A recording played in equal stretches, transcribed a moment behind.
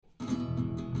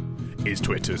Is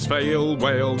Twitter's fail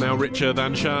whale now richer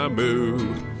than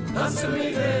Shamu? Answer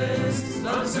me this,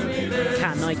 answer me this.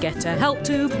 Can I get a help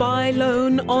to buy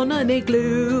loan on an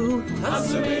igloo?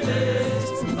 Answer me this.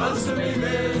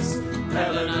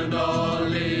 Helen and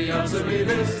Ollie, answer me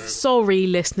this. Sorry,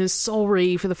 listeners,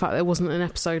 sorry for the fact there wasn't an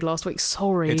episode last week.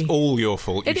 Sorry. It's all your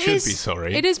fault. You should be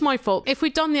sorry. It is my fault. If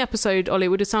we'd done the episode, Ollie, it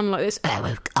would have sounded like this.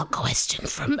 A question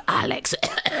from Alex.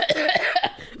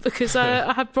 Because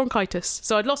I had bronchitis,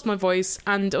 so I'd lost my voice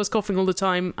and I was coughing all the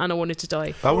time and I wanted to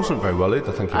die. I wasn't very well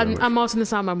either, thank you very much. And Martin the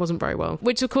Sandman wasn't very well,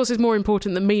 which of course is more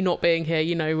important than me not being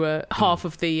here, half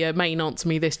of the main Answer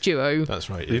Me This duo. That's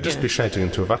right. You'd just be shouting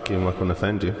into a vacuum, I couldn't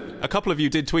offend you. A couple of you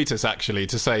did tweet us, actually,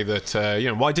 to say that,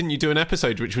 why didn't you do an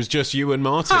episode which was just you and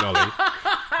Martin, Ollie?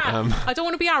 I don't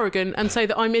want to be arrogant and say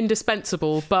that I'm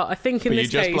indispensable, but I think in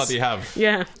this case... But you just bloody have.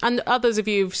 Yeah. And others of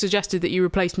you have suggested that you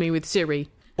replaced me with Siri.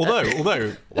 Although,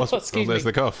 there's me.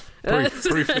 the cough.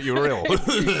 Proof that you were ill.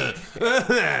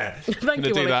 Thank I'm going to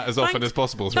you, do Ollie. that as often as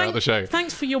possible throughout the show.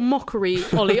 Thanks for your mockery,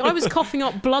 Ollie. I was coughing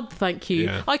up blood, thank you.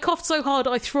 Yeah. I coughed so hard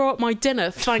I threw up my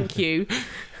dinner, thank you.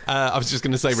 I was just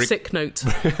going to say... Sick note.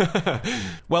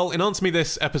 Well, in Answer Me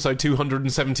This, episode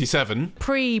 277...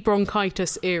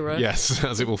 Pre-bronchitis era. Yes,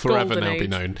 as it will forever Golden now be age.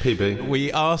 known. PB.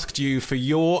 We asked you for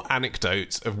your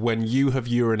anecdotes of when you have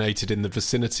urinated in the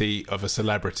vicinity of a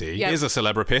celebrity. Yep. Here's a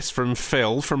celebripist from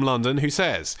Phil from London who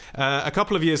says, a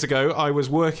couple of years ago, I was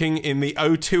working in the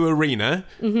O2 Arena.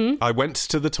 Mm-hmm. I went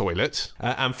to the toilet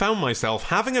and found myself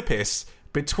having a piss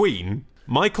between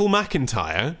Michael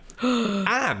McIntyre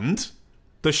and...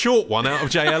 the short one out of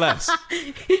JLS.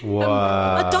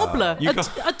 Wow. A doubler.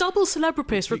 A double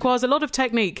celebripist requires a lot of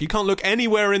technique. You can't look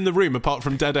anywhere in the room apart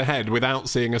from dead ahead without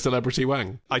seeing a celebrity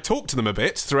wang. I talked to them a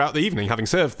bit throughout the evening, having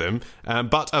served them,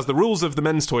 but as the rules of the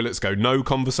men's toilets go, no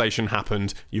conversation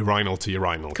happened, urinal to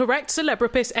urinal. Correct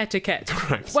celebripist etiquette.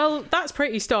 Correct. Well, that's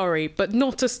pretty starry, but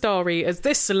not as starry as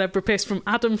this celebripist from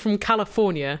Adam from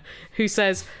California, who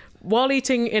says... While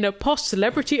eating in a posh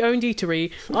celebrity-owned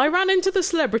eatery, I ran into the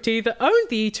celebrity that owned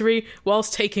the eatery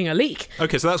whilst taking a leak.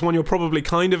 Okay, so that's one you're probably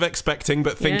kind of expecting,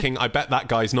 but thinking, I bet that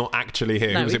guy's not actually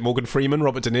here. No, Was it Morgan Freeman,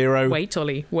 Robert De Niro? Wait,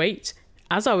 Ollie, wait.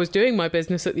 As I was doing my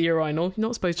business at the urinal, you're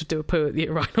not supposed to do a poo at the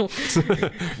urinal,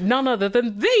 none other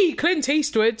than the Clint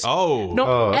Eastwood. Oh.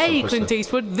 Not that's a impressive. Clint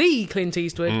Eastwood, the Clint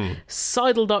Eastwood,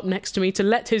 sidled up next to me to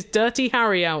let his dirty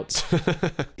Harry out.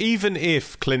 Even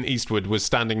if Clint Eastwood was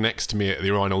standing next to me at the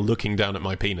urinal looking down at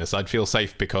my penis, I'd feel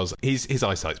safe because his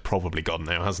eyesight's probably gone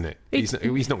now, hasn't it? He's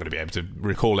not going to be able to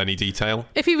recall any detail.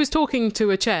 If he was talking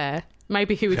to a chair,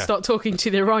 maybe he would start talking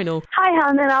to the urinal. Hi,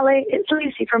 Helen and Ollie. It's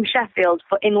Lucy from Sheffield,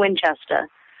 but in Winchester.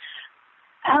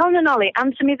 Helen and Ollie,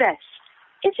 answer me this.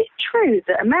 Is it true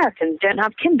that Americans don't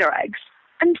have Kinder eggs?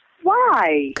 And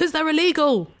why? Because they're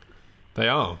illegal. They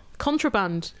are.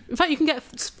 Contraband. In fact, you can get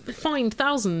fined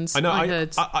thousands, I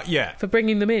heard, Yeah. for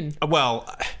bringing them in. Well,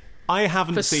 I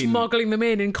haven't For seen... smuggling them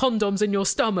in condoms in your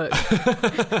stomach.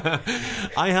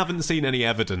 I haven't seen any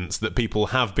evidence that people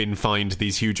have been fined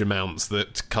these huge amounts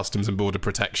that Customs and Border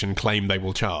Protection claim they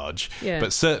will charge. Yeah.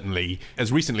 But certainly,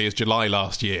 as recently as July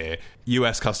last year,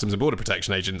 US Customs and Border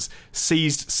Protection agents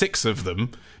seized 6 of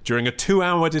them during a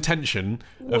 2-hour detention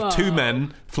of 2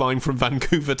 men flying from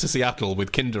Vancouver to Seattle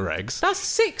with Kinder eggs. That's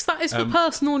 6. That is for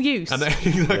personal use. And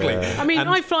exactly. I mean,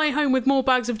 I fly home with more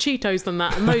bags of Cheetos than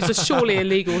that, and those are surely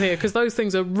illegal here, because those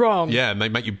things are wrong. Yeah, and they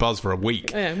make you buzz for a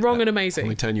week. Yeah, wrong and amazing.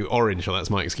 And they turn you orange, well,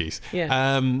 that's my excuse.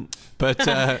 Yeah. But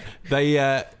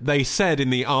they said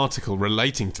in the article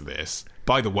relating to this,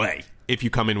 by the way, if you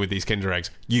come in with these Kinder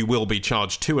eggs, you will be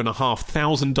charged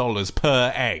 $2,500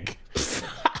 per egg.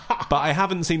 But I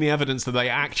haven't seen the evidence that they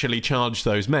actually charged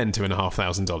those men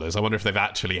 $2,500. I wonder if they've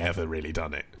actually ever really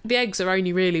done it. The eggs are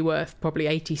only really worth probably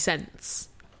 80 cents,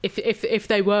 if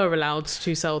they were allowed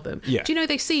to sell them. Yeah. Do you know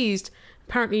they seized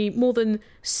apparently more than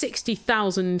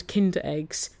 60,000 Kinder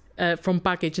eggs from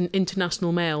baggage and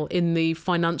international mail in the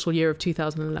financial year of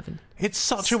 2011. It's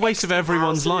such a waste of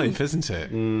everyone's life, isn't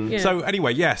it? Yeah. So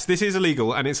anyway, yes, this is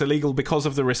illegal, and it's illegal because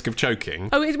of the risk of choking.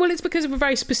 Oh, it's because of a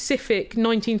very specific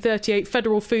 1938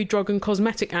 Federal Food, Drug and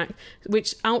Cosmetic Act,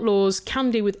 which outlaws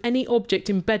candy with any object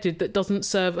embedded that doesn't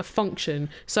serve a function.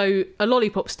 So a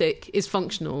lollipop stick is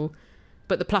functional,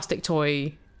 but the plastic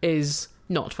toy is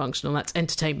not functional. That's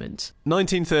entertainment.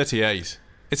 1938.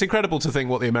 It's incredible to think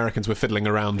what the Americans were fiddling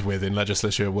around with in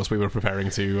legislature whilst we were preparing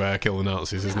to kill the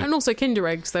Nazis, isn't it? And also Kinder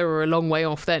eggs, they were a long way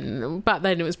off then. Back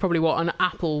then it was probably, an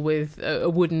apple with a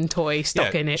wooden toy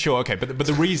stuck in it. Sure, okay, but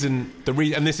the reason,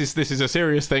 and this is a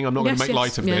serious thing, I'm not going to make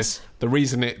light of this, the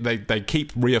reason they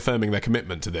keep reaffirming their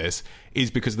commitment to this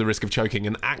is because of the risk of choking.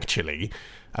 And actually,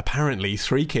 apparently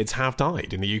 3 kids have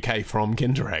died in the UK from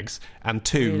Kinder Eggs and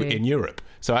 2 in Europe.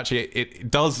 So actually,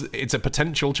 it's a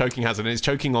potential choking hazard, and it's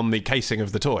choking on the casing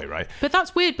of the toy, right? But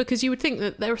that's weird, because you would think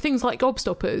that there are things like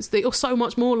gobstoppers that you're so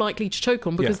much more likely to choke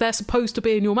on because they're supposed to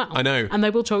be in your mouth. I know. And they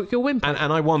will choke your wimple.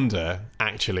 And I wonder,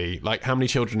 actually, like, how many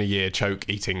children a year choke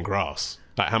eating grass?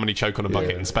 Like, how many choke on a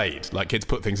bucket and spade? Like, kids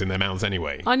put things in their mouths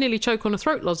anyway. I nearly choke on a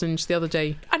throat lozenge the other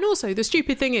day. And also, the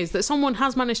stupid thing is that someone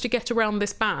has managed to get around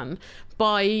this ban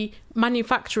by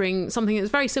manufacturing something that's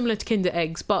very similar to Kinder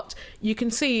Eggs, but you can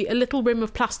see a little rim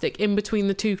of plastic in between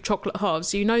the 2 chocolate halves,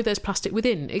 so you know there's plastic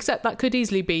within, except that could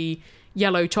easily be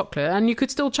yellow chocolate, and you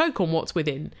could still choke on what's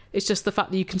within. It's just the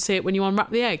fact that you can see it when you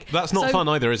unwrap the egg. That's not fun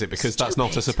either, is it? Because that's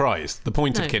not a surprise. The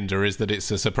point of Kinder is that it's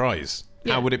a surprise.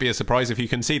 Yeah. How would it be a surprise if you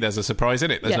can see there's a surprise in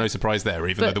it? There's no surprise there,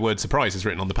 even though the word surprise is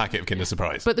written on the packet of Kinder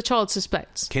Surprise. But the child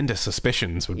suspects. Kinder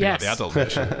Suspicions would be like the adult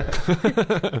version.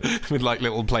 With like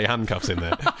little play handcuffs in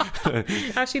there.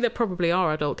 Actually, there probably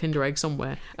are adult Kinder Eggs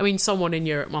somewhere. I mean, someone in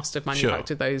Europe must have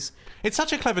manufactured those. It's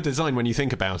such a clever design when you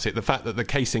think about it, the fact that the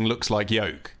casing looks like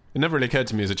yolk. It never really occurred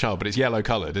to me as a child, but it's yellow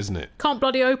coloured, isn't it? Can't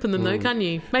bloody open them though, can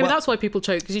you? Maybe that's why people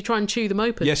choke, because you try and chew them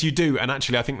open. Yes, you do, and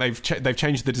actually I think they've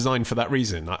changed the design for that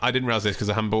reason. I didn't realise this because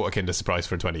I haven't bought a Kinder Surprise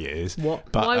for 20 years.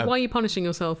 What? But, why are you punishing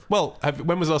yourself? Well,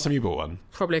 when was the last time you bought one?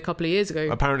 Probably a couple of years ago.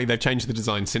 Apparently they've changed the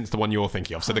design since the one you're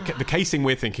thinking of. So the casing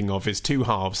we're thinking of is 2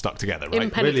 halves stuck together, right?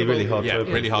 Impenetrable. Really hard to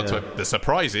open. Really hard to open. The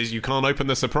surprise is you can't open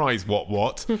the surprise.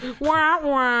 What? Wah,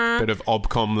 wah. Bit of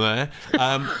obcom there.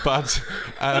 But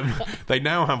they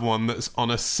now have one that's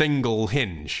on a single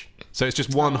hinge. So it's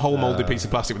just one whole moulded piece of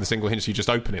plastic with a single hinge, so you just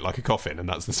open it like a coffin, and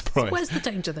that's the surprise. So where's the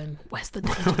danger then? Where's the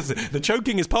danger? The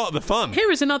choking is part of the fun. Here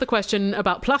is another question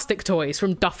about plastic toys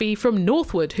from Duffy from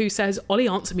Northwood, who says, Ollie,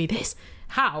 answer me this.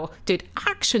 How did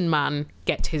Action Man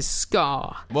get his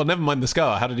scar? Well, never mind the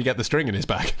scar. How did he get the string in his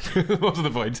back? What's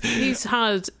the point? He's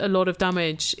had a lot of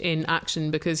damage in action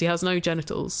because he has no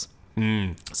genitals.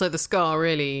 So the scar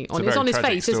really it's on his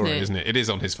face, story, isn't it? It is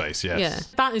on his face, yes. Yeah,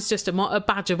 that is just a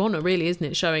badge of honour, really, isn't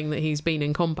it? Showing that he's been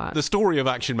in combat. The story of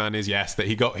Action Man is, yes, that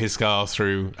he got his scar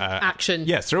through action.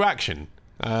 Yes, through action.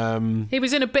 He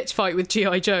was in a bitch fight with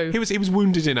G.I. Joe. He was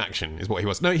wounded in action, is what he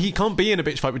was. No, he can't be in a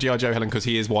bitch fight with G.I. Joe, Helen, because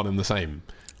he is one and the same.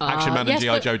 Action Man and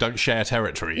G.I. Joe don't share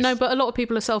territories. No, but a lot of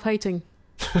people are self-hating.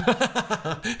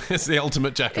 It's the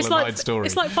ultimate Jekyll and Hyde story.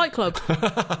 It's like Fight Club.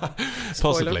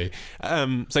 Possibly.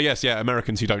 So yes,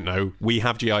 Americans who don't know, we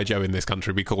have G.I. Joe in this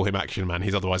country. We call him Action Man.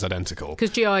 He's otherwise identical. Because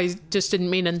G.I. just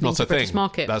didn't mean anything to the British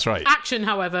market. That's right. Action,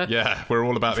 however. Yeah, we're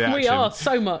all about the action. We are,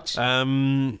 so much.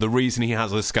 The reason he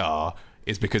has a scar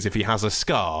is because if he has a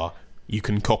scar, you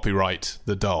can copyright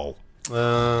the doll.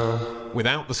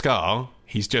 Without the scar,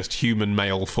 he's just human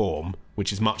male form,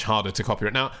 which is much harder to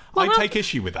copyright. Now, I take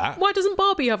issue with that. Why doesn't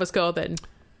Barbie have a scar then?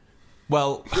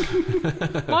 Well,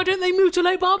 why don't they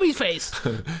mutilate Barbie's face?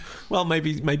 Well,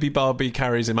 maybe Barbie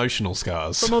carries emotional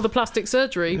scars from all the plastic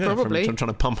surgery, probably. From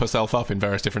trying to pump herself up in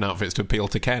various different outfits to appeal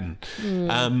to Ken.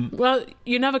 Well,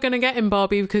 you're never going to get him,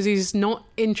 Barbie, because he's not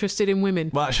interested in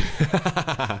women. Well,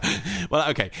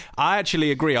 okay. I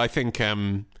actually agree. I think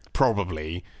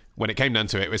probably, when it came down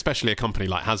to it, especially a company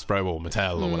like Hasbro or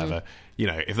Mattel or whatever,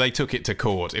 if they took it to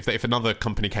court, if another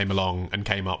company came along and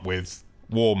came up with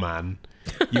War Man,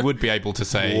 you would be able to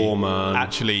say, War Man.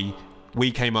 Actually,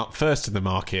 we came up first in the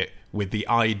market with the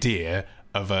idea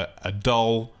of a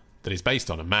doll that is based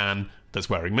on a man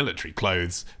that's wearing military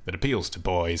clothes that appeals to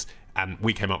boys, and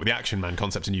we came up with the Action Man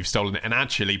concept, and you've stolen it. And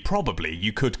actually, probably,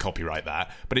 you could copyright that,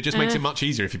 but it just makes it much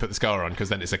easier if you put the scar on, because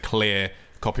then it's a clear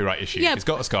copyright issue. Yeah, if it's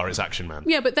got a scar, it's Action Man.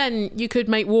 Yeah, but then you could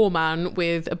make War Man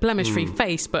with a blemish-free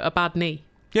face but a bad knee.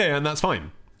 Yeah, and that's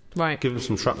fine. Right. Give him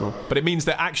some shrapnel. But it means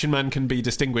that Action Man can be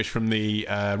distinguished from the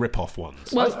rip-off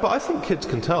ones. But I think kids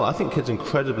can tell. I think kids are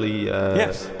incredibly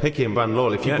picky and brand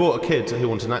loyal. If you bought a kid who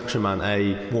wants an Action Man,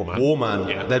 a War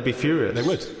Man, they'd be furious. They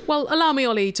would. Well, allow me,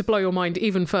 Ollie, to blow your mind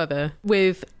even further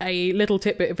with a little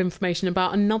tidbit of information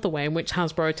about another way in which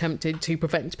Hasbro attempted to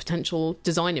prevent potential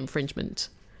design infringement.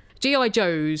 G.I.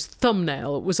 Joe's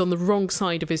thumbnail was on the wrong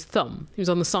side of his thumb. He was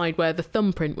on the side where the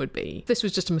thumbprint would be. This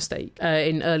was just a mistake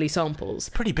in early samples.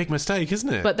 Pretty big mistake,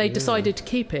 isn't it? But they decided to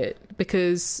keep it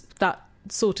because that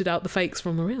sorted out the fakes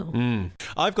from the real.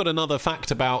 I've got another fact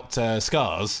about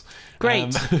scars.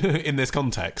 Great. In this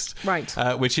context. Right.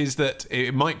 Which is that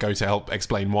it might go to help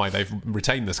explain why they've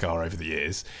retained the scar over the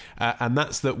years. And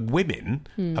that's that women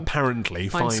apparently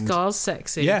find scars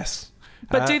sexy. Yes.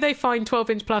 But do they find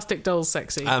 12-inch plastic dolls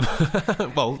sexy?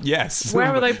 Well, yes.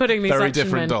 Where are they putting these very action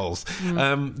different men? dolls?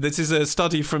 This is a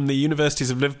study from the universities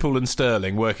of Liverpool and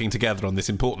Stirling working together on this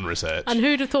important research. And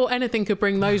who'd have thought anything could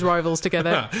bring those rivals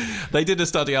together? They did a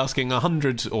study asking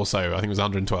 100 or so, I think it was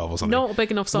 112 or something. Not a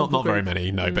big enough sample Not very group.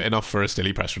 many, no, but enough for a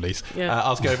silly press release. Yeah.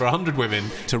 Asking over 100 women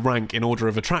to rank in order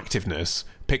of attractiveness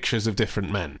pictures of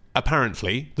different men.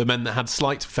 Apparently, the men that had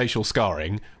slight facial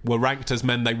scarring were ranked as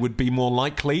men they would be more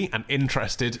likely and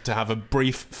interested to have a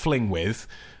brief fling with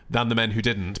than the men who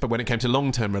didn't. But when it came to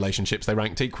long-term relationships, they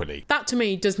ranked equally. That, to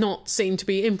me, does not seem to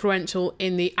be influential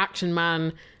in the Action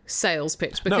Man sales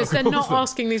pitch, because they're not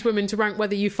asking these women to rank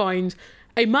whether you find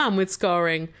a man with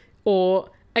scarring or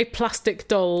a plastic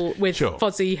doll with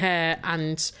fuzzy hair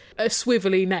and a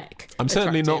swivelly neck. I'm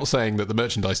certainly not saying that the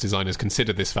merchandise designers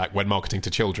consider this fact when marketing to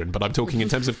children, but I'm talking in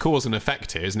terms of cause and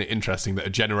effect here. Isn't it interesting that a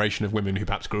generation of women who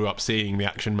perhaps grew up seeing the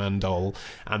Action Man doll,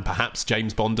 and perhaps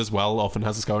James Bond as well, often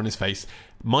has a scar on his face,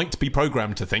 might be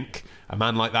programmed to think a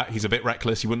man like that, he's a bit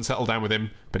reckless, you wouldn't settle down with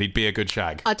him, but he'd be a good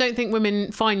shag. I don't think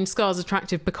women find scars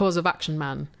attractive because of Action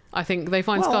Man. I think they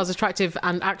find scars attractive,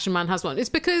 and Action Man has one. It's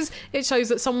because it shows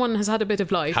that someone has had a bit of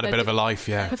life. Had a bit of a life,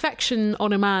 yeah. Perfection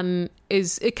on a man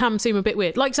it can seem a bit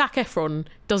weird. Like Zac Efron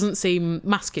doesn't seem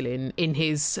masculine in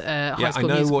his High School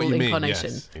Musical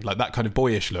incarnation. Yes. Like that kind of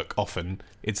boyish look, often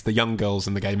it's the young girls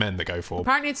and the gay men that go for.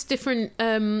 Apparently it's different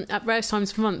at various times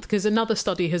of the month, because another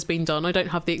study has been done. I don't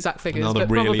have the exact figures. Another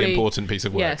but really probably, important piece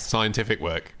of work, yes. Scientific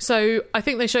work. So I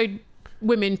think they showed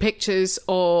women pictures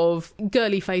of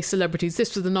girly face celebrities.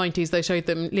 This was the 90s. They showed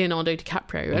them Leonardo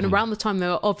DiCaprio. And around the time they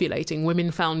were ovulating,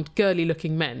 women found girly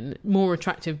looking men more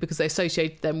attractive because they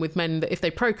associated them with men that if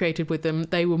they procreated with them,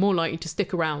 they were more likely to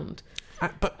stick around.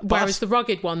 Whereas the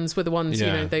rugged ones were the ones,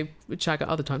 they would shag at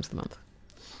other times of the month.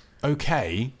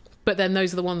 Okay. But then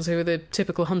those are the ones who are the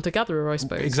typical hunter-gatherer, I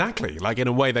suppose. Exactly. Like, in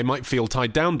a way, they might feel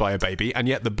tied down by a baby, and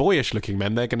yet the boyish-looking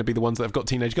men, they're going to be the ones that have got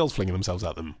teenage girls flinging themselves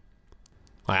at them.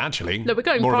 No, we're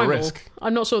going more primal. of a risk.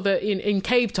 I'm not sure that in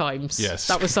cave times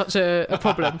that was such a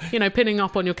problem. Pinning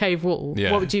up on your cave wall.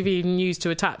 Yeah. What would you even use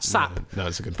to attach sap? No,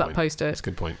 that's a good that point. poster. That's a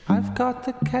good point. I've got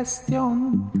a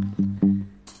question.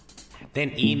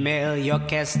 Then email your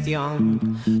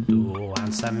question to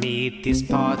answer me this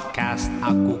podcast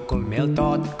at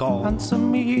googlemail.com. Answer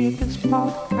me this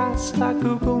podcast at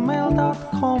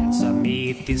googlemail.com. Answer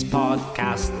me this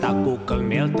podcast at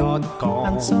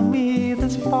googlemail.com. Answer me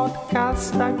this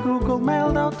podcast at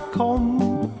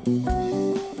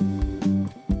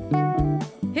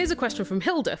googlemail.com. Here's a question from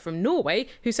Hilda from Norway,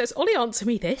 who says, Ollie, answer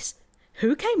me this.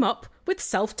 Who came up with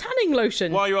self-tanning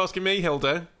lotion? Why are you asking me,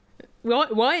 Hilda?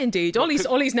 Why indeed?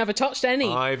 Ollie's never touched any.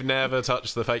 I've never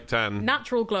touched the fake tan.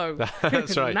 Natural glow.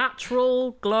 That's right.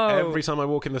 Natural glow. Every time I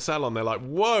walk in the salon, they're like,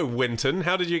 whoa, Winton,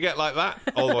 how did you get like that?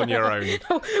 All on your own.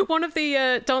 One of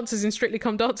the dancers in Strictly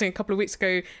Come Dancing a couple of weeks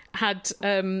ago had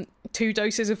 2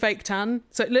 doses of fake tan,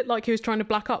 so it looked like he was trying to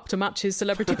black up to match his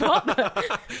celebrity partner.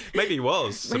 Maybe he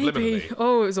was, subliminally. Maybe.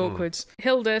 Oh, it was awkward.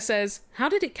 Hilda says, how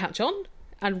did it catch on?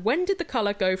 And when did the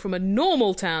colour go from a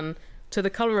normal tan to the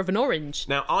colour of an orange?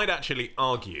 Now, I'd actually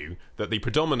argue that the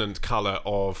predominant colour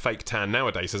of fake tan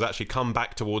nowadays has actually come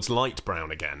back towards light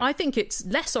brown again. I think it's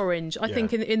less orange. I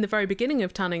think in the very beginning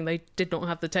of tanning, they did not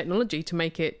have the technology to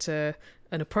make it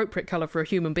an appropriate colour for a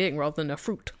human being rather than a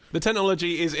fruit. The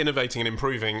technology is innovating and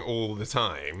improving all the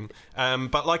time.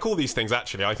 But like all these things,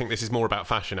 actually, I think this is more about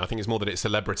fashion. I think it's more that it's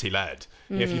celebrity-led.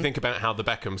 If you think about how the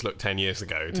Beckhams looked 10 years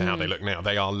ago to how they look now,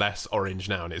 they are less orange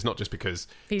now. And it's not just because...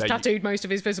 He's tattooed most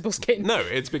of his visible skin. No,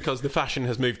 it's because the fashion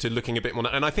has moved to looking a bit more...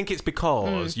 And I think it's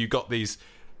because you got these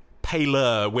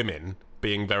paler women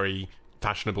being very...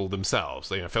 fashionable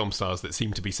themselves, film stars that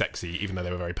seem to be sexy even though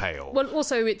they were very pale. Well,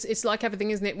 also it's like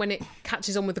everything, isn't it? When it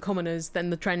catches on with the commoners,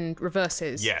 then the trend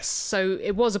reverses. Yes. So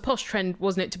it was a posh trend,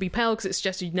 wasn't it, to be pale, because it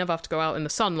suggested you'd never have to go out in the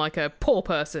sun like a poor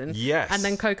person. Yes. And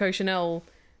then Coco Chanel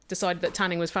decided that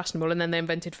tanning was fashionable, and then they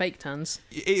invented fake tans.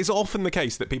 It is often the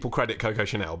case that people credit Coco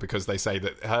Chanel because they say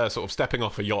that her sort of stepping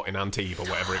off a yacht in Antibes or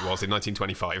whatever it was in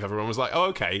 1925, everyone was like, oh,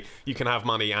 okay, you can have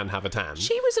money and have a tan.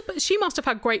 She must have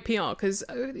had great PR, because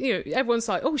everyone's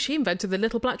like, oh, she invented the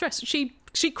little black dress. She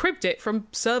cribbed it from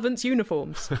servants'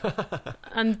 uniforms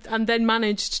and then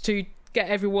managed to get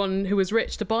everyone who was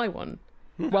rich to buy one.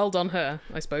 Well done her,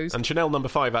 I suppose. And Chanel No.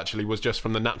 5 actually was just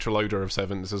from the natural odour of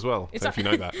servants as well, so if you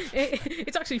know that.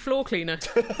 It's actually floor cleaner.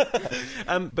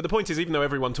 But the point is, even though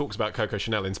everyone talks about Coco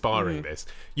Chanel inspiring this,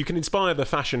 you can inspire the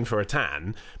fashion for a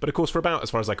tan, but of course for about,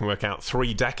 as far as I can work out,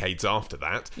 3 decades after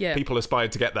that, people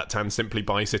aspired to get that tan simply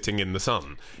by sitting in the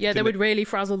sun. Yeah, they would really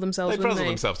frazzle themselves, They'd frazzle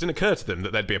themselves. It didn't occur to them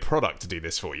that there'd be a product to do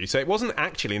this for you. So it wasn't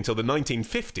actually until the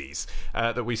 1950s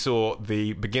that we saw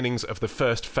the beginnings of the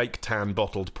first fake tan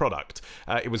bottled product.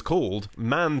 It was called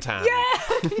Mantan. Yeah!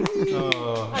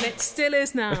 And it still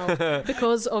is now,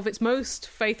 because of its most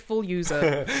faithful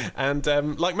user. And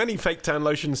like many fake tan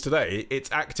lotions today,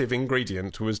 its active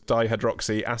ingredient was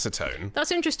dihydroxyacetone.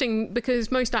 That's interesting,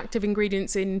 because most active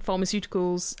ingredients in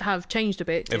pharmaceuticals have changed a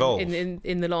bit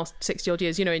in the last 60-odd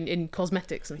years, in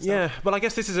cosmetics and stuff. Yeah, well, I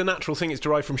guess this is a natural thing. It's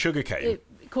derived from sugarcane.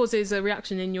 It causes a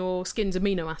reaction in your skin's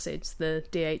amino acids, the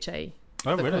DHA,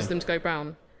 that causes them to go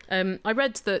brown. I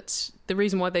read that the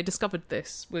reason why they discovered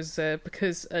this was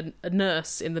because a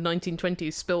nurse in the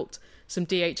 1920s spilt some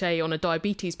DHA on a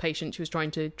diabetes patient she was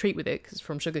trying to treat with it, 'cause it's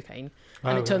from sugarcane,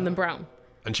 and it turned them brown.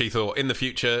 And she thought, in the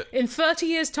future... In 30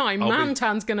 years' time,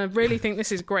 Mantan's going to really think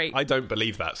this is great. I don't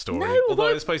believe that story. No,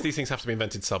 although I suppose these things have to be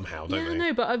invented somehow, don't they? Yeah,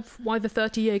 no, but why the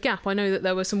 30-year gap? I know that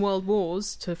there were some world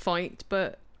wars to fight,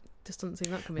 but... just doesn't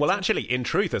seem that convincing. Well, actually, in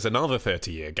truth, there's another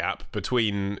 30-year gap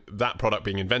between that product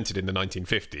being invented in the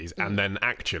 1950s and then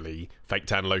actually fake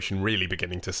tan lotion really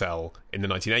beginning to sell in the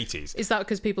 1980s. Is that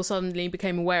because people suddenly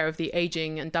became aware of the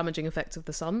ageing and damaging effects of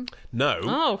the sun?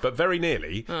 No, but very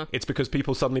nearly. It's because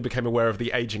people suddenly became aware of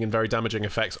the ageing and very damaging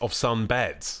effects of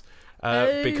sunbeds.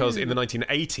 Because in the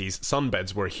 1980s,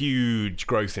 sunbeds were a huge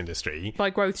growth industry.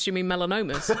 By growths, you mean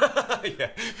melanomas? Yeah.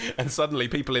 And suddenly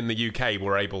people in the UK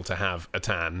were able to have a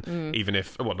tan, even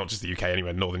if, well, not just the UK,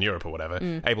 anywhere, Northern Europe or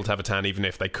whatever, able to have a tan even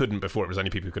if they couldn't before. It was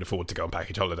only people who could afford to go on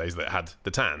package holidays that had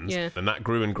the tans. Yeah. And that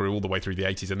grew and grew all the way through the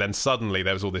 80s. And then suddenly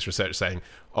there was all this research saying,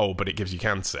 oh, but it gives you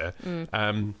cancer.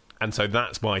 And so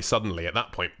that's why suddenly, at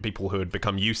that point, people who had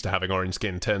become used to having orange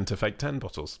skin turned to fake tan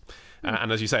bottles.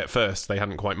 And as you say, at first, they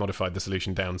hadn't quite modified the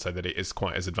solution down so that it is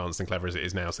quite as advanced and clever as it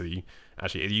is now. So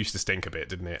it used to stink a bit,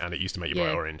 didn't it? And it used to make you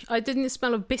bright orange. Didn't it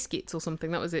smell of biscuits or something?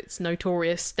 That was its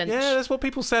notorious stench. Yeah, that's what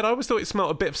people said. I always thought it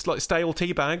smelled a bit of like stale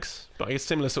tea bags, but a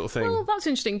similar sort of thing. Well, that's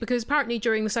interesting, because apparently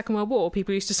during the Second World War,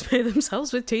 people used to smear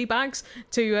themselves with tea bags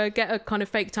to get a kind of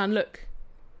fake tan look.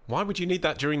 Why would you need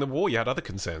that during the war? You had other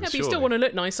concerns. Yeah, but you still want to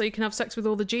look nice so you can have sex with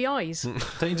all the GIs.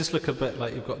 Don't you just look a bit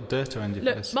like you've got dirt around your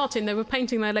face? Martin, they were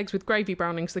painting their legs with gravy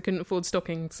browning because they couldn't afford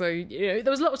stockings. So there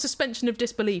was a lot of suspension of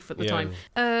disbelief at the time.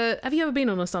 Have you ever been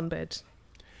on a sunbed?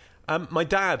 My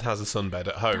dad has a sunbed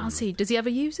at home. Does he? Does he ever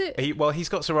use it? He's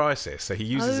got psoriasis, so he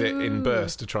uses it in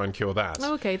bursts to try and cure that.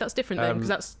 Oh, okay, that's different then, because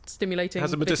that's stimulating. It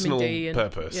has a medicinal vitamin D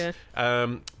purpose.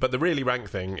 Yeah. But the really rank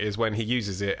thing is when he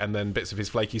uses it and then bits of his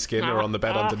flaky skin are on the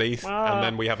bed underneath, and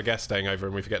then we have a guest staying over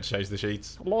and we forget to change the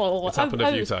sheets. It's happened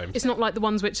a few times. It's not like the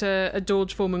ones which are a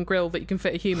George Foreman grill that you can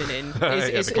fit a human in.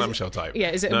 It's a clamshell type.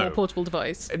 Yeah, is it a more portable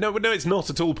device? No, it's not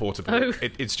at all portable. Oh.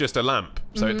 It's just a lamp,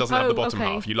 so it doesn't have the bottom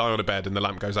half. You lie on a bed and the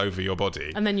lamp goes over your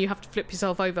body. And then you have to flip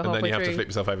yourself over halfway through. And then you have to flip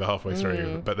yourself over halfway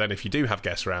through. But then if you do have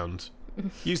guests round,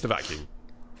 use the vacuum.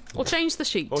 Or change the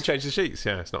sheet. Or change the sheets,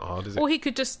 yeah. It's not hard, is it? Or he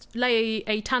could just lay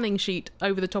a tanning sheet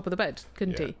over the top of the bed,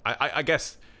 couldn't he? I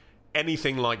guess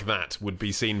anything like that would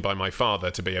be seen by my father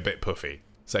to be a bit puffy.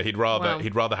 So he'd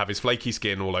rather have his flaky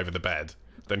skin all over the bed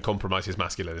than compromise his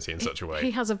masculinity in such a way.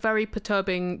 He has a very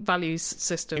perturbing values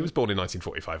system. He was born in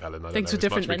 1945, Helen. I don't Things know were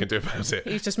different much we can do about it.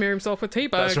 He used to smear himself with tea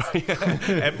bags. That's right.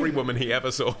 Every woman he ever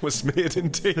saw was smeared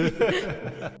in tea.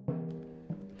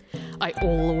 I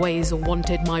always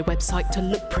wanted my website to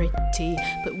look pretty,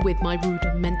 but with my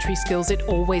rudimentary skills it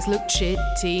always looked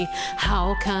shitty.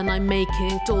 How can I make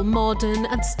it all modern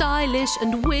and stylish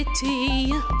and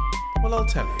witty? Well, I'll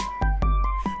tell you.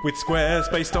 With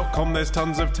Squarespace.com there's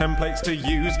tons of templates to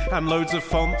use and loads of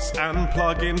fonts and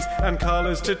plugins and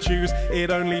colours to choose.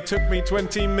 It only took me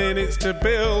 20 minutes to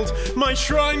build my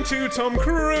shrine to Tom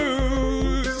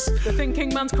Cruise. The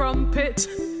thinking man's crumpet.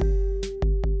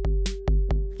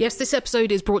 Yes, this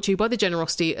episode is brought to you by the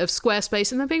generosity of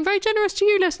Squarespace, and they're being very generous to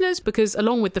you, listeners, because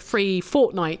along with the free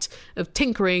fortnight of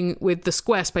tinkering with the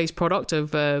Squarespace product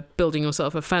of building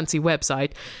yourself a fancy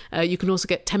website, you can also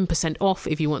get 10% off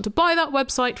if you want to buy that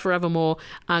website forevermore,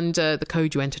 and the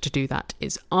code you enter to do that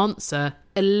is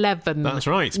ANSWER11. That's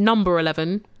right. Number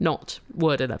 11, not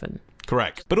word 11.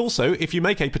 Correct. But also, if you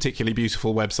make a particularly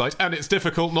beautiful website, and it's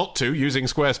difficult not to using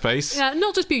Squarespace... Yeah,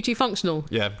 not just beauty, functional.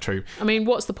 Yeah, true. I mean,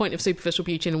 what's the point of superficial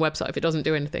beauty in a website if it doesn't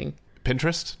do anything?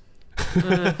 Pinterest?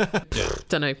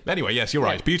 Don't know. Anyway, yes, you're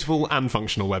right. Yeah. Beautiful and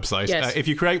functional website. Yes. If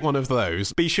you create one of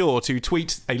those, be sure to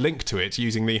tweet a link to it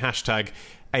using the hashtag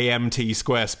AMT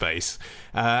Squarespace.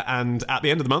 And at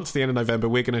the end of the month, the end of November,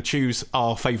 we're going to choose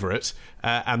our favourite.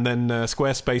 And then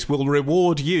Squarespace will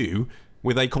reward you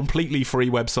with a completely free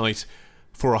website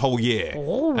for a whole year.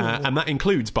 And that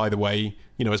includes, by the way,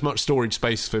 as much storage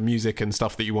space for music and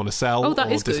stuff that you want to sell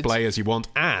or display as you want,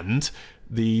 and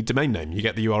the domain name. You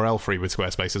get the URL free with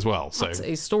Squarespace as well. So that's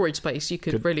a storage space. You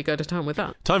could really go to town with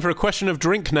that. Time for a question of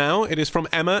drink now. It is from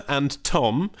Emma and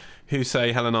Tom, who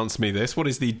say, Helen, answer me this. What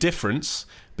is the difference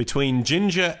between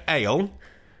ginger ale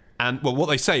and... Well, what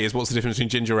they say is, what's the difference between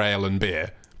ginger ale and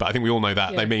beer? But I think we all know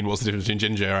that. Yeah. They mean, what's the difference between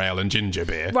ginger ale and ginger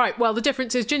beer? Right, well, the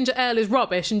difference is ginger ale is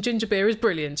rubbish and ginger beer is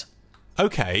brilliant.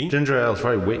 Okay. Ginger ale is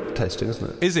very weak tasting, isn't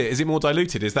it? Is it? Is it more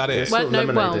diluted? Is that it?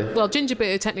 Well, ginger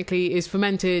beer technically is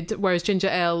fermented, whereas ginger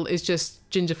ale is just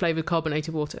ginger-flavoured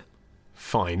carbonated water.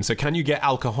 Fine. So can you get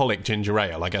alcoholic ginger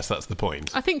ale? I guess that's the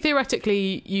point. I think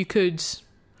theoretically you could...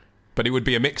 But it would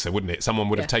be a mixer, wouldn't it? Someone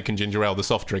would have taken ginger ale, the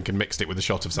soft drink, and mixed it with a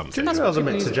shot of something. Ginger ale's a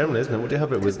mixer generally, isn't it? What do you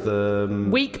have it with?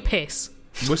 Weak piss.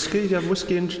 Whiskey? Do you have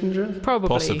whiskey and ginger? Probably.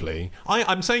 Possibly.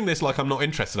 I'm saying this like I'm not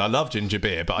interested. I love ginger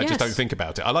beer, but I just don't think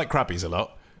about it. I like Krabbies a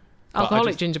lot.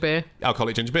 Alcoholic ginger beer.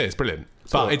 Alcoholic ginger beer is brilliant.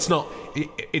 But it's not...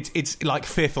 It's like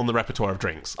fifth on the repertoire of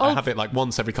drinks. I have it like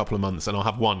once every couple of months, and I'll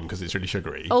have one because it's really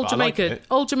sugary. Old Jamaica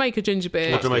ginger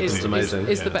beer is the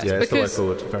best. Yeah, it's the way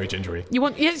forward. Very gingery. You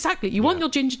want your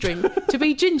ginger drink to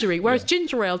be gingery, whereas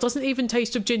ginger ale doesn't even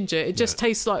taste of ginger. It just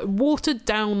tastes like watered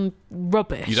down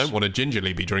rubbish. You don't want to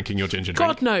gingerly be drinking your ginger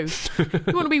drink. God, no.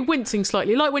 You want to be wincing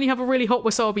slightly, like when you have a really hot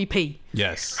wasabi pea.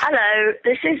 Yes. Hello,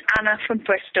 this is Anna from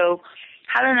Bristol.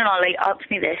 Helen and Ollie, answer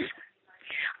me this.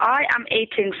 I am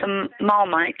eating some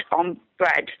Marmite on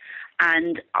bread,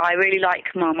 and I really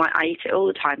like Marmite. I eat it all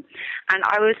the time. And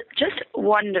I was just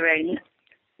wondering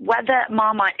whether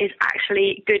Marmite is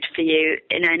actually good for you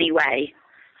in any way,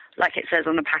 like it says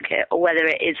on the packet, or whether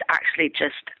it is actually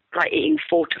just like eating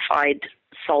fortified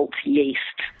salt yeast.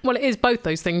 Well, it is both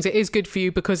those things. It is good for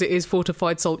you because it is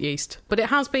fortified salt yeast. But it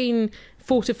has been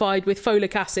fortified with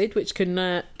folic acid, which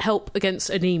can help against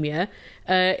anemia.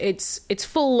 It's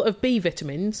full of B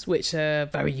vitamins, which are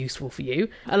very useful for you.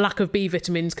 A lack of B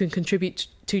vitamins can contribute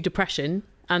to depression,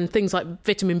 and things like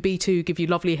vitamin B2 give you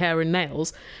lovely hair and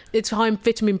nails. It's high in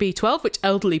vitamin B12, which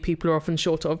elderly people are often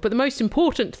short of. But the most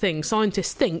important thing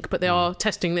scientists think, but they are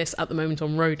testing this at the moment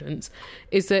on rodents,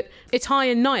 is that it's high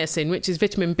in niacin, which is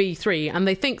vitamin B3, and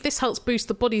they think this helps boost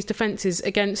the body's defences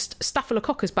against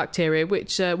Staphylococcus bacteria,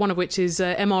 which one of which is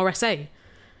MRSA.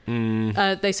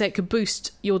 They say it could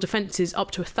boost your defences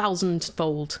up to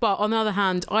 1,000-fold. But on the other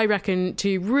hand, I reckon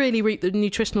to really reap the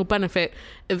nutritional benefit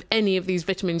of any of these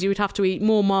vitamins, you would have to eat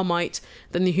more Marmite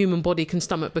than the human body can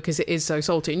stomach because it is so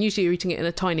salty. And usually you're eating it in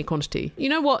a tiny quantity. You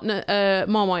know what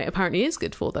Marmite apparently is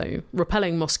good for, though?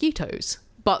 Repelling mosquitoes.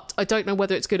 But I don't know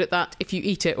whether it's good at that if you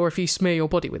eat it or if you smear your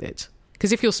body with it.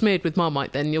 Because if you're smeared with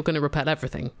Marmite, then you're going to repel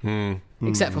everything.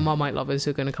 Except for Marmite lovers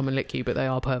who are going to come and lick you, but they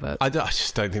are perverts. I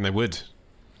just don't think they would.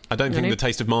 I don't think the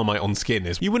taste of Marmite on skin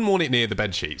is... You wouldn't want it near the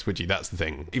bed sheets, would you? That's the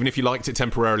thing. Even if you liked it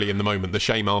temporarily in the moment, the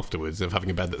shame afterwards of having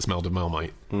a bed that smelled of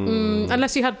Marmite.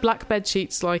 Unless you had black bed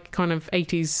sheets like kind of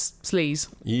 80s sleaze.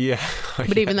 Yeah.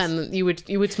 But even then, you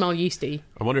would smell yeasty.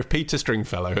 I wonder if Peter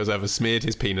Stringfellow has ever smeared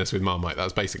his penis with Marmite.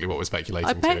 That's basically what we're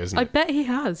speculating to, isn't it? I bet he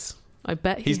has.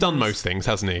 He's done most things,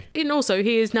 hasn't he? And also,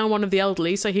 he is now one of the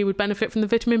elderly, so he would benefit from the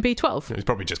vitamin B12. He's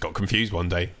probably just got confused one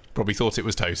day. Probably thought it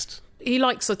was toast. He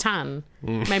likes a tan.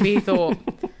 Maybe he thought,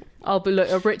 I'll be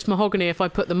a rich mahogany if I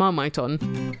put the Marmite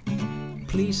on.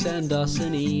 Please send us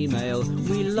an email.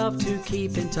 We love to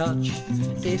keep in touch.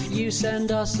 If you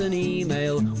send us an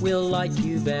email, we'll like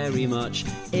you very much.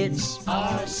 It's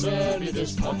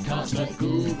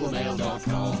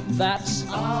answermethispodcast@googlemail.com. That's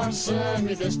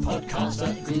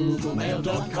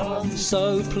answermethispodcast@googlemail.com.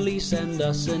 So please send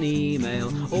us an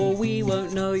email, or we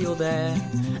won't know you're there.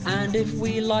 And if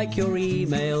we like your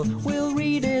email, we'll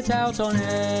read it out on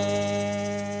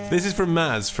air. This is from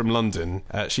Maz from London.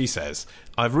 She says,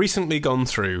 I've recently gone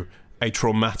through a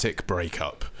traumatic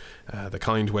breakup. The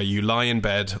kind where you lie in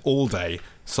bed all day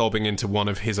sobbing into one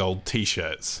of his old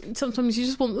T-shirts. Sometimes you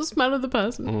just want the smell of the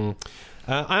person.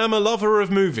 I am a lover of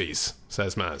movies,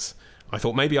 says Maz. I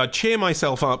thought maybe I'd cheer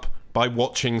myself up by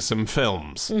watching some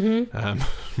films.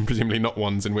 Presumably not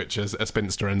ones in which a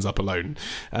spinster ends up alone.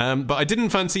 But I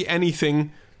didn't fancy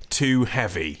anything too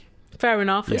heavy. Fair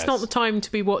enough. Yes. It's not the time to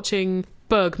be watching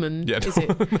Bergman, is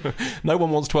it? No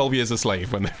one wants 12 Years a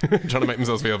Slave when they're trying to make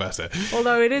themselves feel better.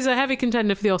 Although it is a heavy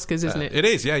contender for the Oscars, isn't it? It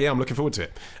is, yeah, I'm looking forward to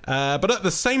it. But at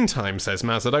the same time, says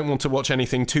Maz, I don't want to watch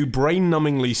anything too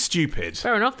brain-numbingly stupid.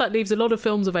 Fair enough, that leaves a lot of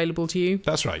films available to you.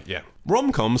 That's right, yeah.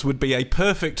 Rom-coms would be a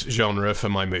perfect genre for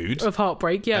my mood. Of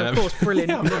heartbreak, yeah, of course, brilliant.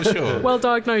 Yeah, I'm not sure. Well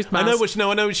diagnosed, Maz.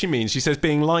 I know what she means. She says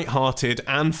being light-hearted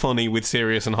and funny with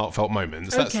serious and heartfelt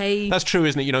moments. That's true,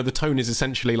 isn't it? You know, the tone is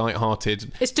essentially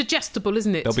light-hearted. It's digestible,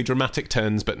 isn't it? There'll be dramatic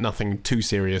turns, but nothing too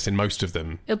serious in most of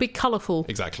them. It'll be colourful.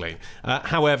 Exactly.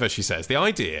 However, she says, the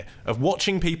idea of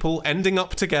watching people ending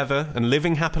up together and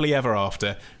living happily ever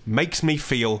after makes me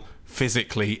feel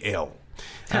physically ill.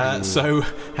 So,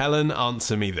 Helen,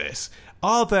 answer me this.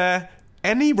 Are there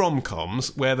any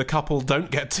rom-coms where the couple don't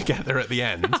get together at the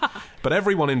end, but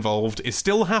everyone involved is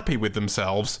still happy with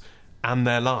themselves and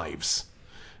their lives?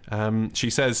 She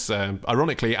says,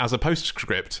 ironically, as a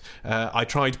postscript, I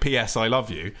tried P.S. I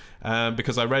Love You,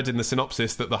 because I read in the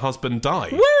synopsis that the husband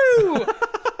died. Woo!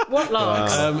 What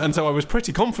larks? And so I was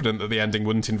pretty confident that the ending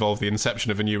wouldn't involve the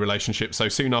inception of a new relationship so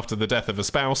soon after the death of a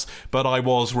spouse, but I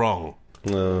was wrong.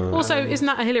 Also, isn't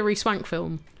that a Hilary Swank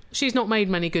film? She's not made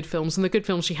many good films, and the good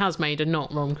films she has made are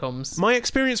not rom-coms. My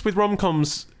experience with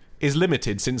rom-coms is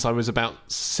limited since I was about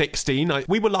 16.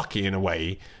 We were lucky in a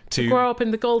way to grow up in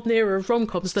the golden era of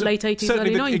rom-coms, the late 80s,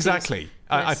 early 90s. Exactly. Yes.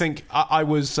 I think I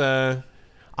was...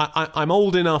 I'm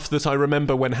old enough that I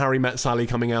remember when Harry Met Sally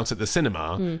coming out at the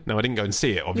cinema. No, I didn't go and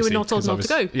see it, obviously. You were not old enough to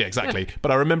go. Yeah, exactly. Yeah.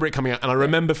 But I remember it coming out, and I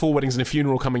remember Four Weddings and a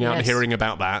Funeral coming out and hearing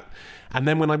about that. And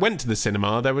then when I went to the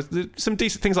cinema, there was some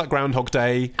decent things like Groundhog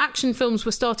Day. Action films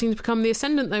were starting to become the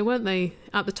ascendant, though, weren't they,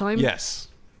 at the time? Yes.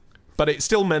 But it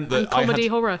still meant that comedy, I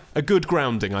had horror. A good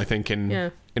grounding, I think,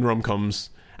 in rom-coms.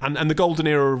 And the golden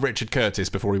era of Richard Curtis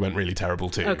before he went really terrible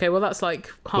too. Okay, well that's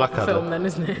like half the film then,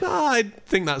 isn't it? I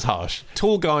think that's harsh.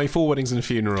 Tall Guy, Four Weddings and a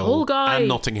Funeral, and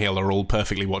Notting Hill are all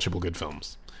perfectly watchable good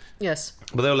films. Yes.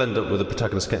 But they'll end up with the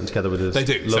protagonist getting together with his They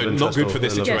do, so not good for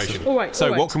this situation. Yes. All right.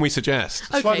 So what can we suggest?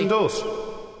 Okay. Sliding Doors.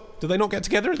 Do they not get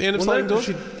together at the end of Sliding Doors?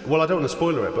 I don't want to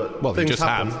spoiler it, but things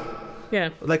happen.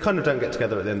 Yeah. They kind of don't get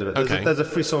together at the end of it. There's a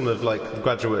frisson of like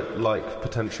graduate-like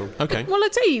potential. Okay. Well,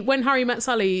 I'd say when Harry Met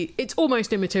Sally, it's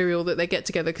almost immaterial that they get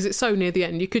together because it's so near the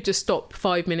end. You could just stop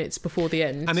 5 minutes before the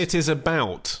end. And it is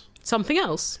about something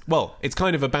else. Well, it's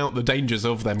kind of about the dangers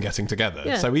of them getting together.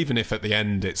 Yeah. So even if at the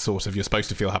end it's sort of you're supposed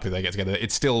to feel happy they get together,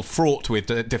 it's still fraught with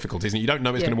difficulties and you don't know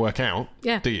it's going to work out,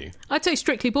 do you? I'd say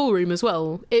Strictly Ballroom as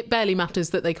well. It barely matters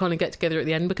that they kind of get together at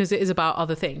the end because it is about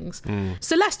other things.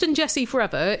 Celeste and Jesse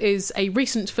Forever is a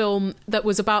recent film that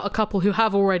was about a couple who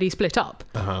have already split up,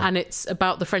 and it's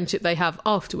about the friendship they have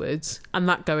afterwards and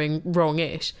that going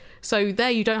wrong-ish. So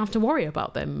there you don't have to worry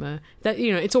about them.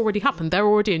 It's already happened. They're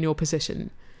already in your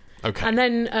position. Okay. And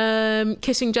then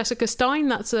Kissing Jessica Stein,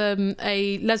 that's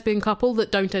a lesbian couple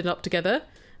that don't end up together.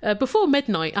 Before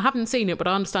Midnight, I haven't seen it, but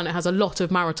I understand it has a lot of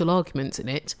marital arguments in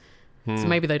it. So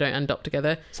maybe they don't end up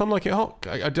together. Some Like It Hot.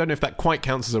 I don't know if that quite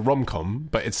counts as a rom-com,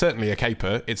 but it's certainly a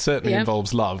caper. It certainly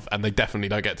involves love, and they definitely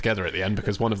don't get together at the end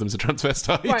because one of them's a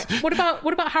transvestite. Right. What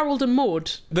about Harold and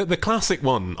Maude? The classic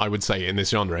one, I would say, in this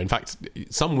genre. In fact,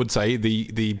 some would say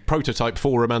the prototype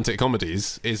for romantic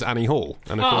comedies is Annie Hall.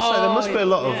 And of course, there must be a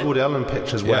lot of Woody Allen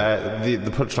pictures where the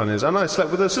punchline is, and I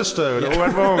slept with her sister, and it all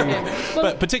went wrong.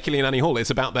 But particularly in Annie Hall, it's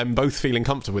about them both feeling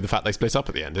comfortable with the fact they split up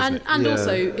at the end, isn't it? And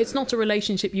also, it's not a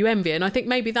relationship you envy. And I think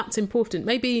maybe that's important.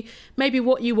 Maybe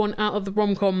what you want out of the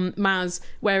rom-com, Maz,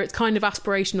 where it's kind of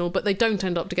aspirational, but they don't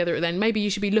end up together at the end. Maybe you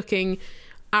should be looking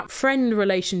at friend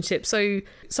relationships. So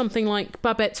something like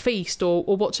Babette's Feast or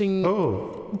watching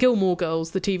Gilmore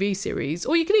Girls, the TV series.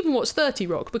 Or you can even watch 30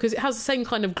 Rock because it has the same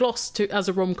kind of gloss as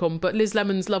a rom-com, but Liz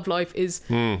Lemon's love life is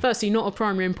firstly not of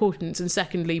primary importance and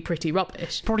secondly pretty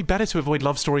rubbish. Probably better to avoid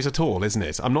love stories at all, isn't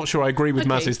it? I'm not sure I agree with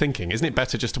Maz's thinking. Isn't it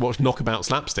better just to watch knockabout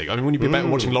slapstick? I mean, wouldn't you be better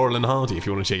watching Laurel and Hardy if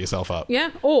you want to cheer yourself up?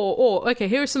 Yeah, or okay,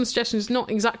 here are some suggestions,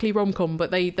 not exactly rom-com,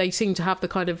 but they seem to have the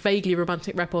kind of vaguely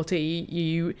romantic repartee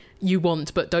you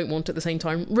want but don't want at the same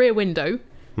time. Rear Window.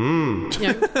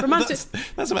 Romantic.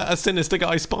 That's about a sinister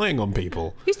guy spying on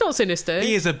people. He's not sinister.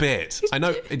 He is a bit. I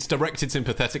know it's directed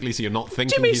sympathetically, so you're not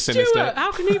thinking Jimmy he's Stewart. sinister.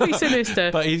 How can he be sinister?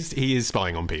 But he is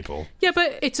spying on people. Yeah,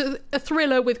 but it's a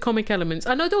thriller with comic elements.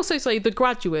 And I'd also say The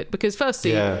Graduate, because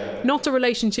firstly, not a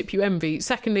relationship you envy.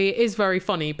 Secondly, it is very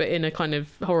funny, but in a kind of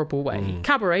horrible way.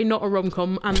 Cabaret, not a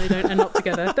rom-com, and they don't end up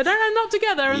together. They don't end up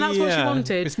together, and that's what she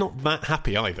wanted. It's not that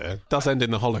happy either. It does end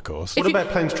in the Holocaust. What about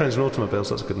Planes, Trains and Automobiles?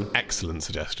 That's a good one. Excellent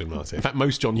suggestion. suggestion, Martin. In fact,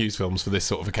 most John Hughes films for this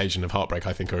sort of occasion of heartbreak,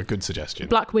 I think, are a good suggestion.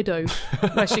 Black Widow,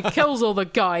 where she kills all the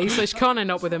guys so she can't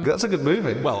end up with him. That's a good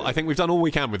movie. Well, I think we've done all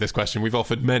we can with this question. We've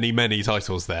offered many, many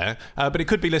titles there. But it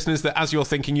could be, listeners, that as you're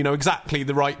thinking, you know exactly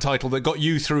the right title that got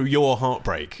you through your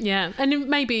heartbreak. Yeah, and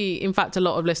maybe, in fact, a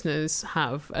lot of listeners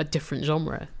have a different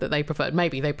genre that they preferred.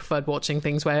 Maybe they preferred watching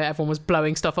things where everyone was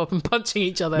blowing stuff up and punching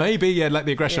each other. Maybe, yeah, let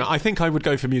the aggression out. I think I would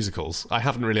go for musicals. I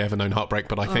haven't really ever known heartbreak,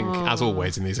 but I think, as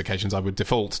always in these occasions, I would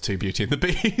default to Beauty and the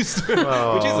Beast, which is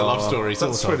a love story.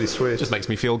 That's really sweet. Just makes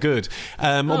me feel good.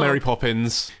 Or Mary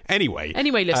Poppins. Anyway,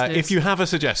 listeners, if you have a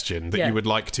suggestion that you would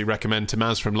like to recommend to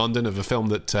Maz from London of a film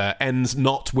that ends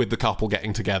not with the couple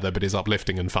getting together but is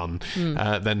uplifting and fun,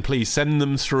 then please send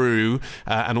them through,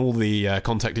 and all the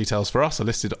contact details for us are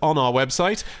listed on our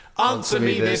website,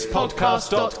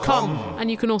 answermethispodcast.com. And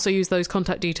you can also use those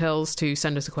contact details to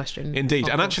send us a question. Indeed,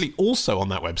 and actually also on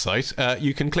that website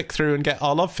you can click through and get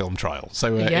our Love Film trial.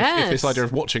 So if this idea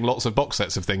of watching lots of box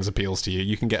sets of things appeals to you,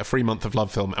 you can get a free month of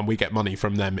Love Film, and we get money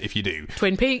from them if you do.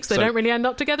 Twin Peaks, they don't really end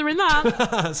up together in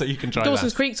that. So you can try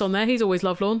Dawson's Creek's on there, he's always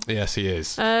lovelorn. Yes, he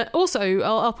is. Also,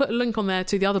 I'll put a link on there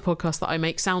to the other podcast that I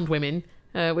make, Sound Women,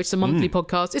 which is a monthly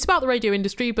podcast. It's about the radio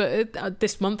industry, but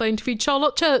this month I interviewed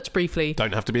Charlotte Church briefly.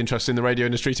 Don't have to be interested in the radio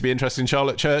industry to be interested in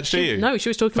Charlotte Church, do you? No, she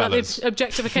was talking about the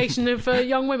objectification of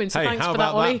young women, so thanks for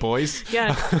that, Ollie. That, boys?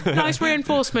 Yeah, nice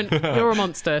reinforcement. You're a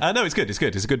monster. No, it's good. It's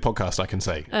a good podcast, I can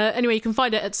say. Anyway, you can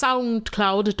find it at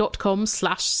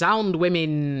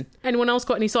soundcloud.com/soundwomen. Anyone else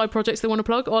got any side projects they want to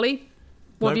plug? Ollie?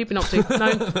 What have you been up to? No,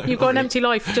 you've got an empty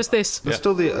life, just this. But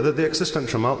still, the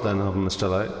Existential Meltdown album is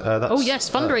still out. Oh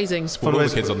yes, fundraising. What all the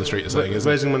kids on the street are saying, isn't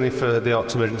it? Raising money for the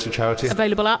Arts Emergency Charity.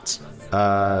 Available at?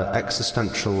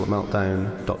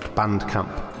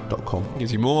 existentialmeltdown.bandcamp.com.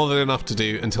 Gives you more than enough to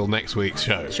do until next week's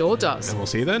show. Sure does. And we'll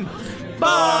see you then.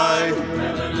 Bye!